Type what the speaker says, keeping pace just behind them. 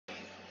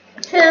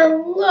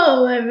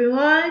Hello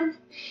everyone!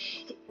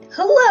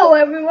 Hello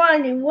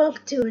everyone and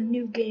welcome to a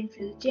new game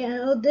for the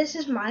channel. This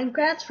is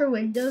Minecraft for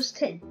Windows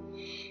 10.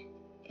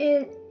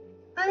 And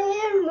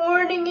I am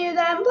warning you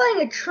that I'm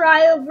playing a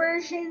trial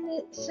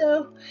version,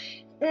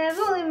 and I've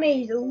only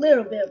made a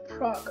little bit of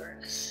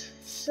progress.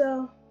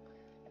 So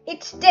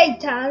it's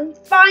daytime,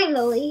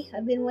 finally.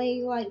 I've been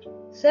waiting like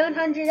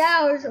 700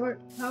 hours or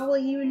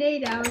probably even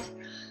 8 hours.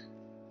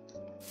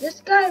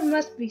 This guy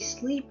must be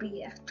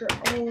sleepy after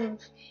all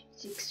of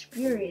his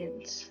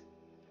experience.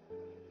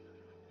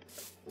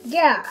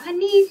 Yeah,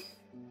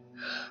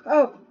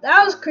 Oh,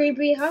 that was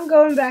creepy. I'm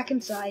going back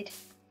inside.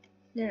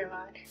 Never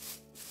mind.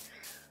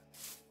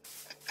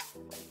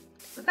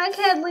 If I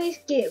could at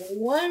least get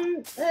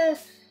one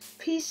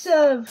piece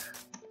of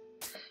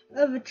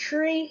a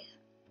tree,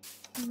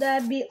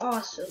 that'd be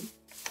awesome.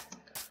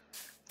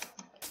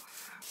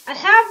 I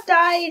have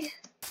died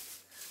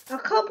a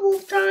couple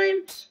of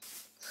times.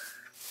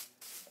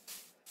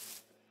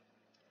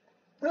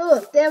 Oh,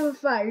 look, they have a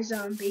fire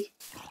zombie.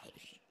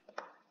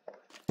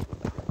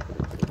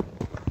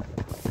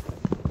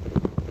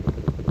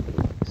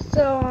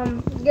 So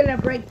I'm gonna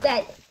break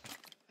that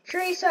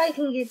tree so I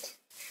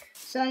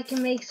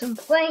can make some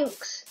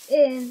planks,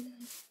 and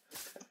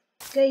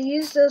gonna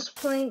use those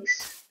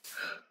planks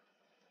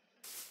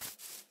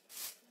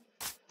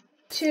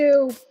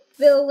to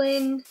fill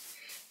in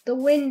the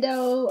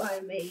window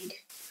I made.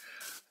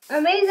 I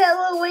made that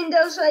little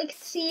window so I could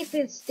see if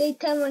it's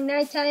daytime or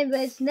nighttime, but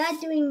it's not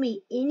doing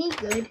me any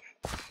good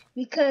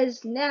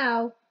because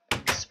now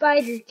a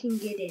spider can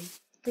get in,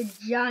 the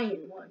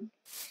giant one.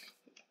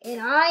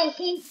 And I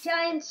hate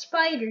giant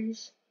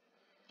spiders.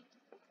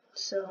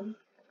 So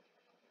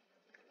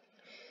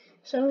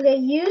I'm gonna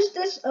use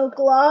this oak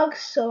log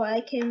so I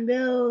can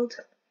build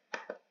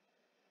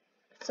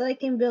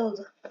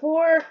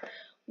 4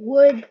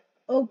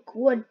 oak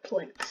wood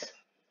planks.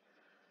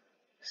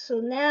 So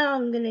now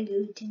I'm gonna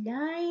go to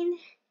 9,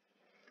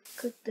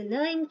 click the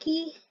 9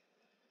 key,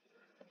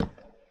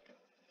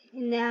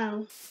 and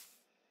now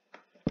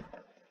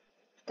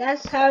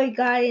that's how he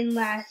got in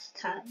last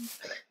time,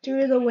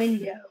 through the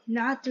window,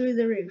 not through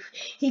the roof.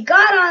 He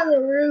got on the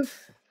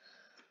roof,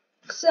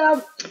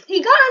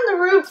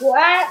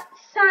 last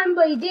time,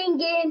 but he didn't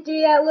get in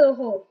through that little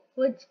hole,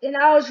 and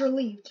I was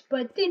relieved.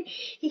 But then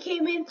he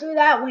came in through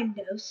that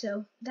window,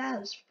 so that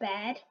was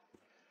bad.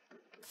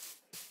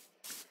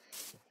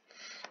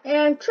 And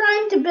I'm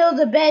trying to build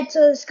a bed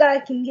so this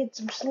guy can get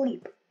some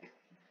sleep.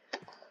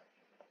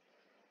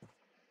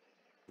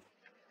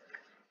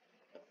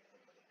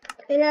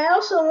 And I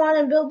also want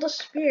to build a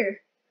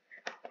spear.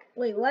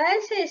 Wait, why did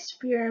I say a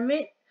spear? I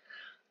meant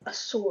a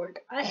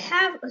sword. I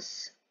have a...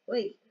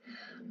 Wait.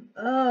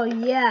 Oh,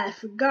 yeah, I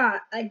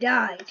forgot. I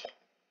died.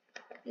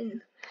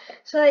 And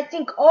so I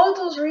think all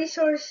those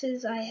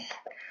resources I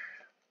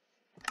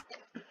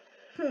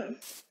have...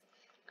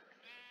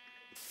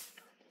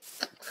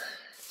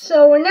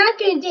 So we're not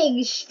going to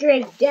dig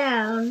straight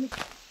down,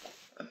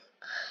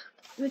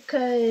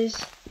 because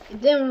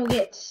then we'll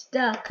get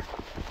stuck.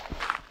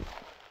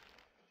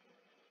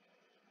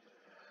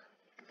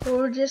 So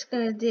we're just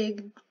going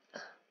to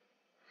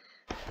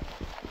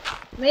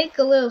make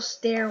a little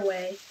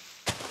stairway.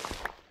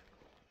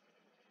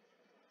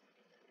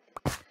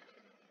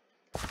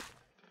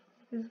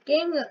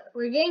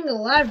 We're getting a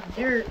lot of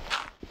dirt.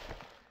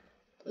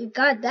 We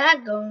got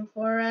that going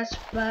for us,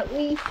 but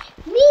we need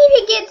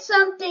to get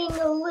something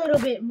a little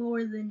bit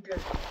more than dirt.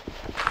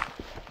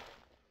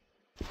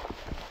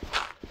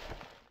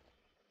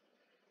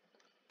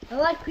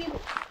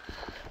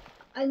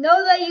 I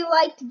know that you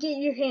like to get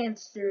your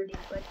hands dirty,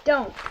 but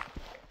don't.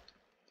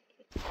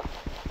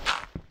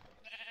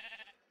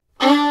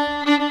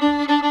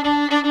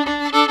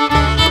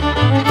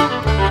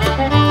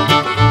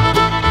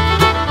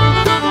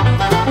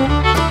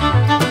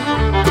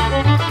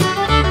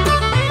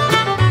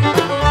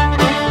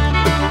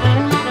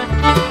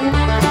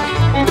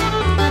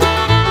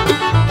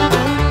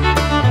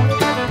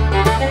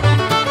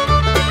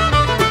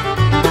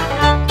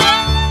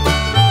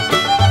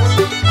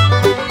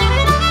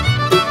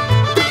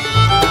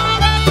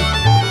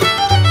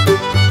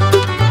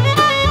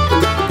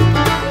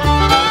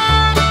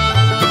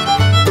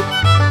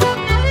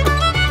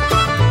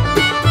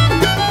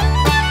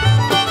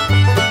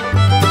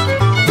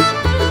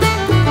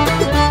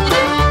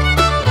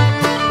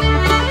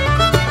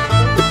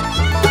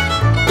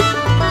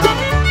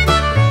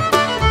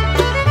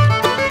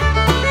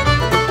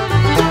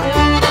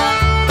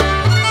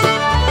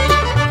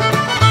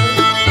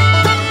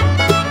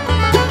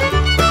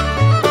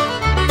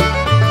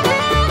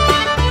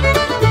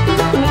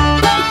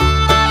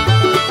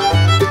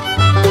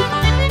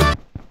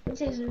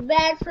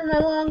 Bad for my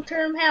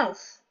long-term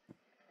health.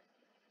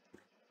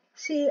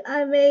 See,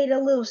 I made a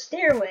little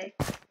stairway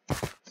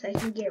so I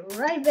can get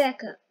right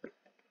back up.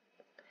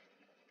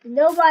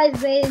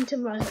 Nobody's made into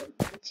my home,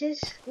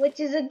 which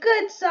is a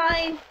good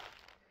sign.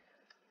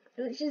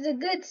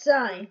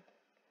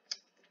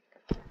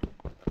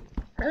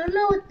 I don't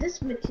know what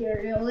this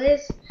material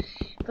is,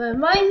 but it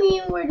might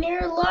mean we're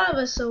near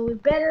lava, so we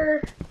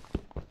better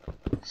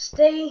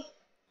Stay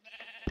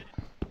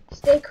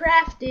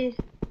crafted.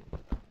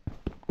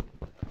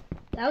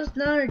 That was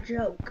not a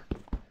joke.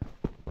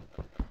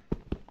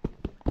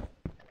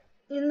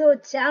 Even though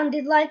it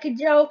sounded like a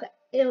joke,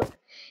 it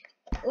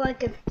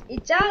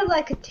sounded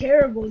like a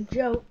terrible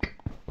joke.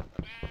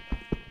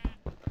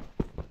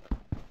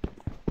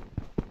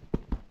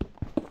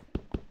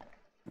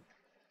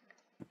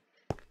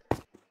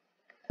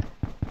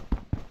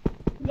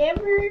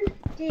 Never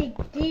dig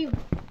deep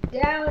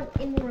down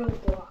in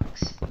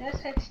Roblox.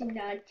 That's actually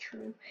not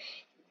true.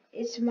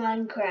 It's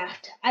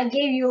Minecraft. I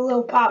gave you a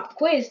little pop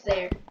quiz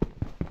there.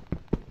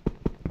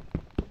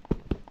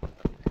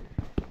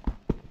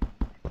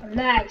 I'm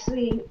not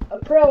actually a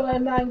pro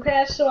at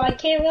Minecraft, so I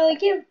can't really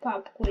give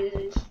pop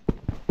quizzes.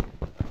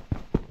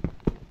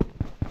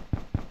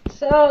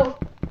 So,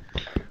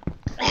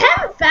 I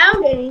haven't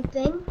found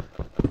anything.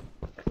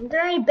 Is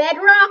there any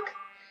bedrock?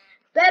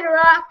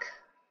 Bedrock.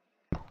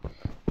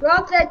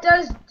 Rock that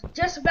does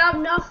just about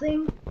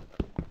nothing.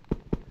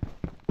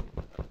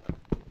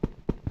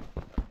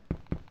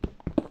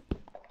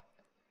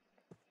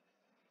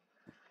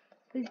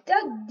 We've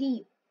dug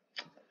deep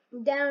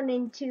down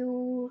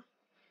into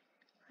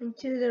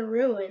the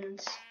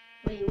ruins.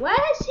 Wait, why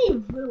did I say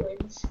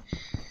ruins?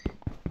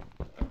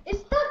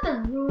 It's not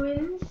the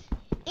ruins.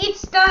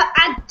 It's the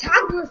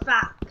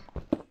Antagrifac,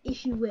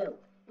 if you will.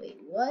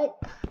 Wait, what?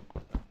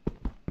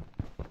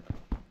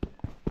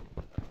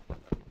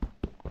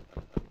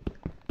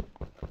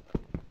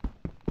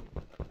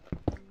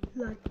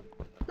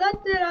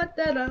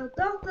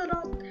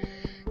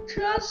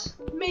 Trust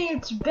me,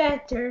 it's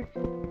better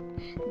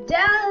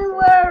down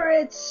where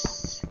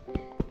it's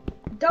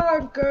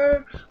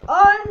darker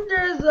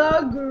under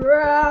the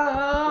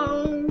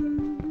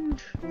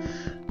ground.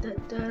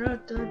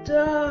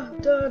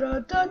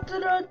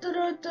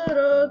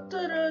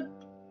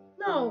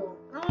 No,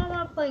 I'm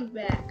not playing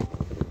back.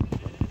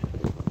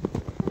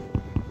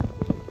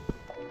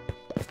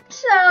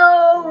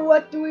 So,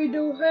 what do we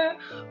do here?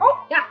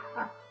 Oh, yeah.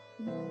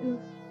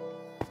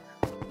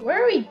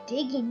 Where are we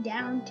digging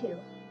down to?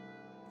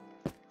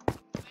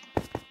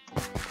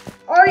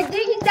 Are we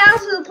digging down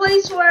to the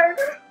place where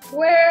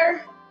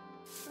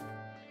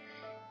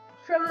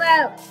from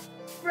that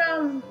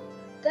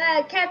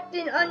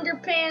Captain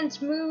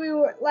Underpants movie,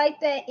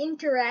 like that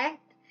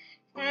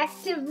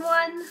active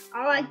one?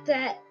 I like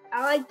that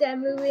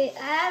movie.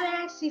 I haven't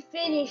actually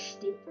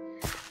finished it.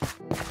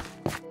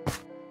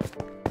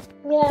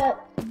 Yeah,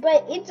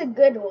 but it's a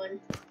good one.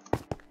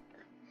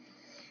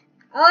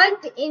 I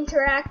like the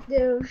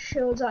interactive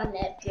shows on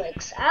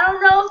Netflix. I don't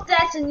know if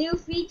that's a new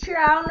feature.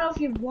 I don't know if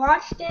you've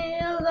watched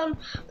any of them,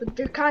 but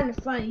they're kind of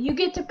funny. You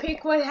get to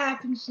pick what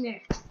happens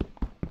next.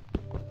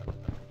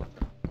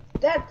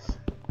 That's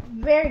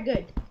very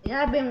good. And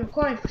I've been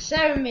recording for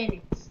 7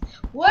 minutes.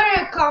 What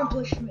an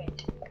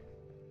accomplishment.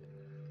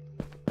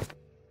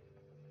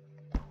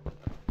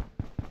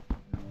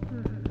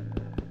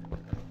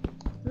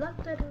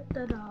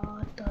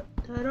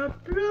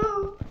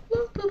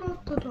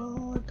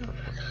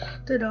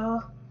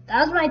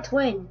 That was my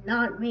twin,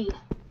 not me.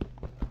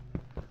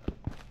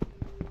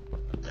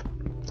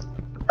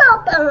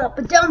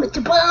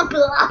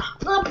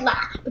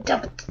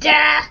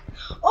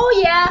 Oh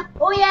yeah.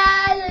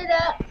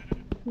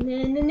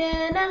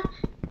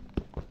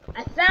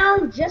 I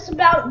found just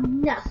about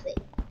nothing.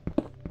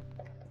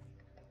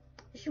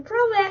 I should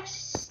probably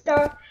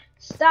actually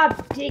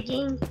stop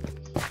digging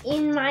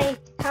in my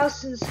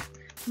house's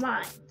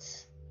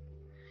mines.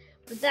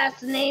 But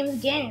that's the name of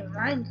the game,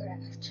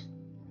 Minecraft.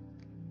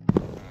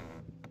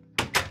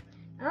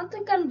 I don't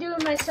think I'm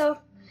doing myself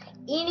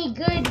any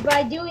good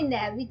by doing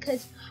that,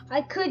 because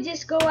I could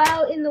just go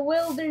out in the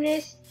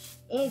wilderness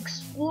and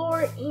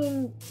explore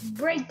and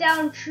break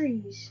down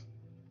trees.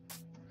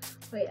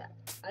 Wait,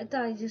 I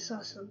thought I just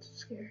saw something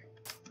scary.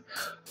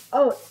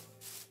 Oh,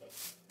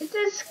 it's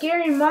a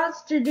scary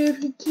monster,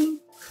 dude. He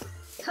keeps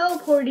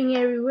teleporting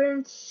everywhere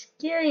and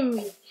scaring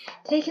me.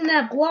 Taking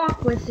that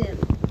block with him.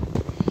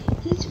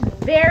 He's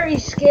very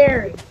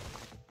scary.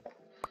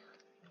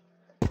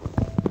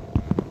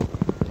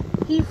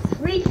 He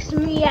freaks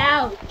me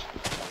out.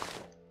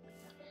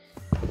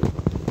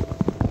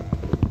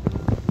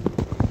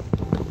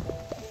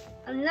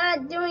 I'm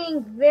not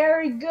doing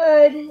very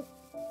good.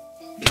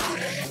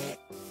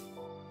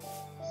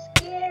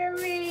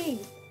 Scary.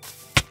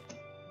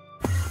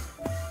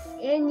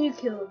 And you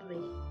killed me.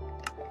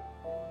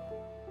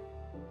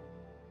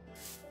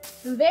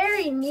 I'm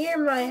very near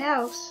my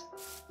house.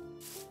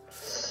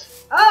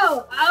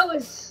 Oh, I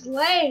was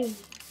slain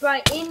by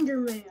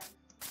Enderman.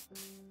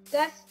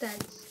 That's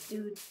that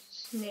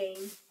dude's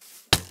name.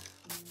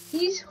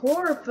 He's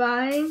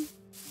horrifying.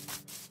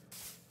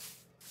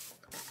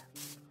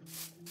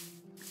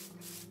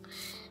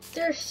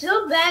 There's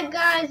still bad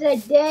guys a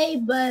day,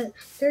 but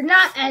they're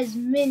not as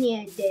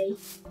many a day.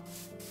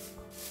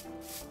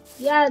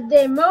 Yeah,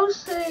 they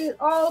mostly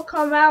all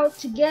come out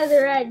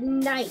together at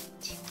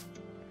night.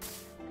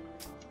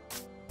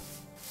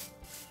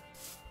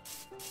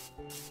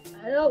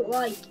 I don't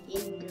like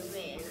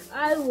Enderman.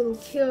 I will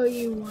kill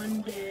you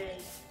one day.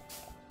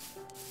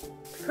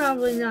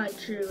 probably not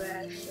true,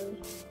 actually.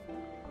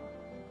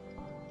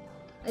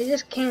 I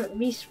just can't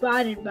be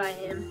spotted by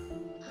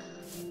him.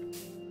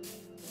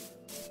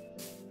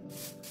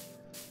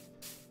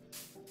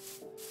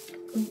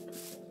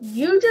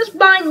 You just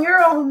mind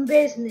your own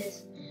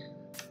business,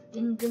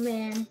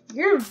 Enderman.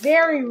 You're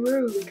very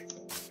rude.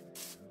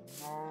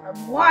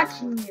 I'm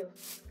watching you.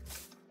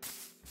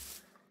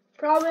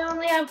 Probably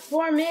only have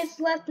 4 minutes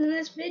left in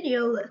this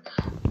video.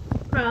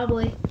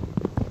 Probably.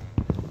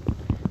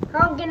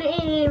 I'm gonna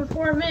end it in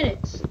 4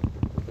 minutes.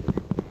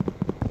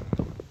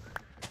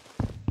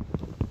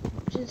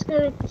 Just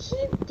gonna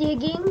keep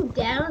digging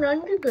down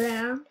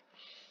underground.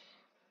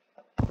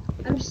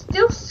 I'm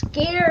still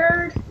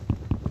scared.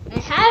 I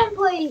haven't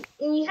played,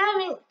 and you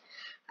haven't.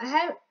 I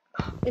have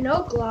an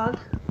oak log.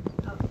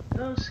 Oh,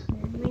 that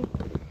scared me.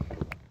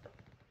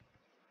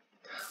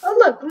 Oh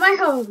look, my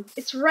home.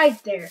 It's right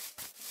there.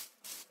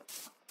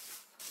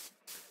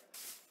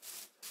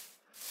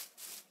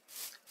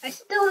 I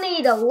still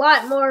need a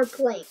lot more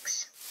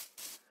planks.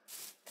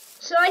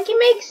 So I can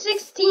make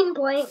 16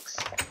 planks,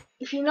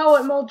 if you know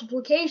what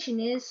multiplication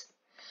is.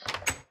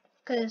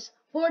 Because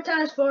 4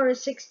 times 4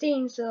 is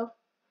 16, so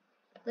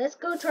let's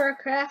go to our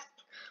craft.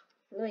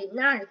 Wait,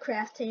 not our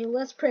craft table.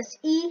 Let's press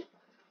E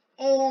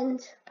and...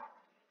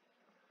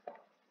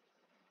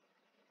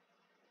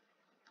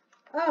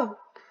 Oh.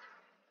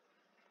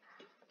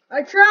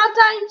 Our trial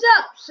time's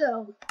up,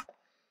 so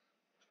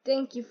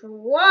thank you for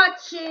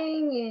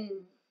watching,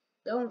 and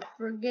don't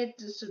forget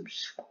to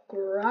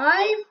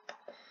subscribe.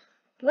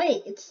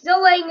 Wait, it's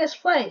still letting us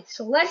play,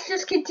 so let's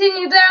just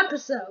continue the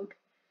episode.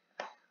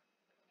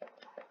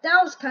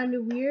 That was kind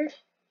of weird.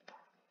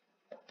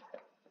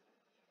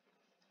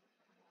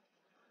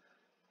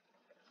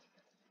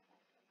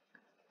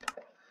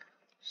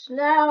 So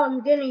now I'm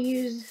gonna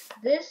use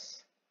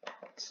this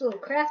little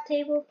craft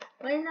table.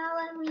 Why not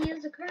let me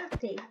use the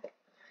craft table?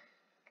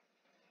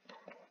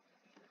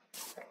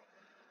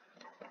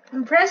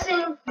 I'm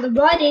pressing the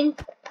button.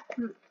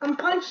 I'm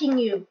punching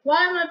you.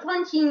 Why am I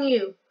punching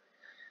you?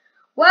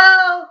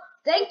 Well,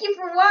 thank you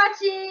for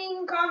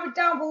watching. Comment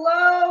down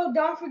below.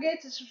 Don't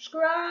forget to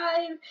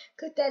subscribe.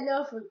 Click that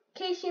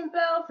notification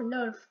bell for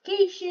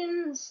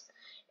notifications.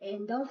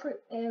 And bye.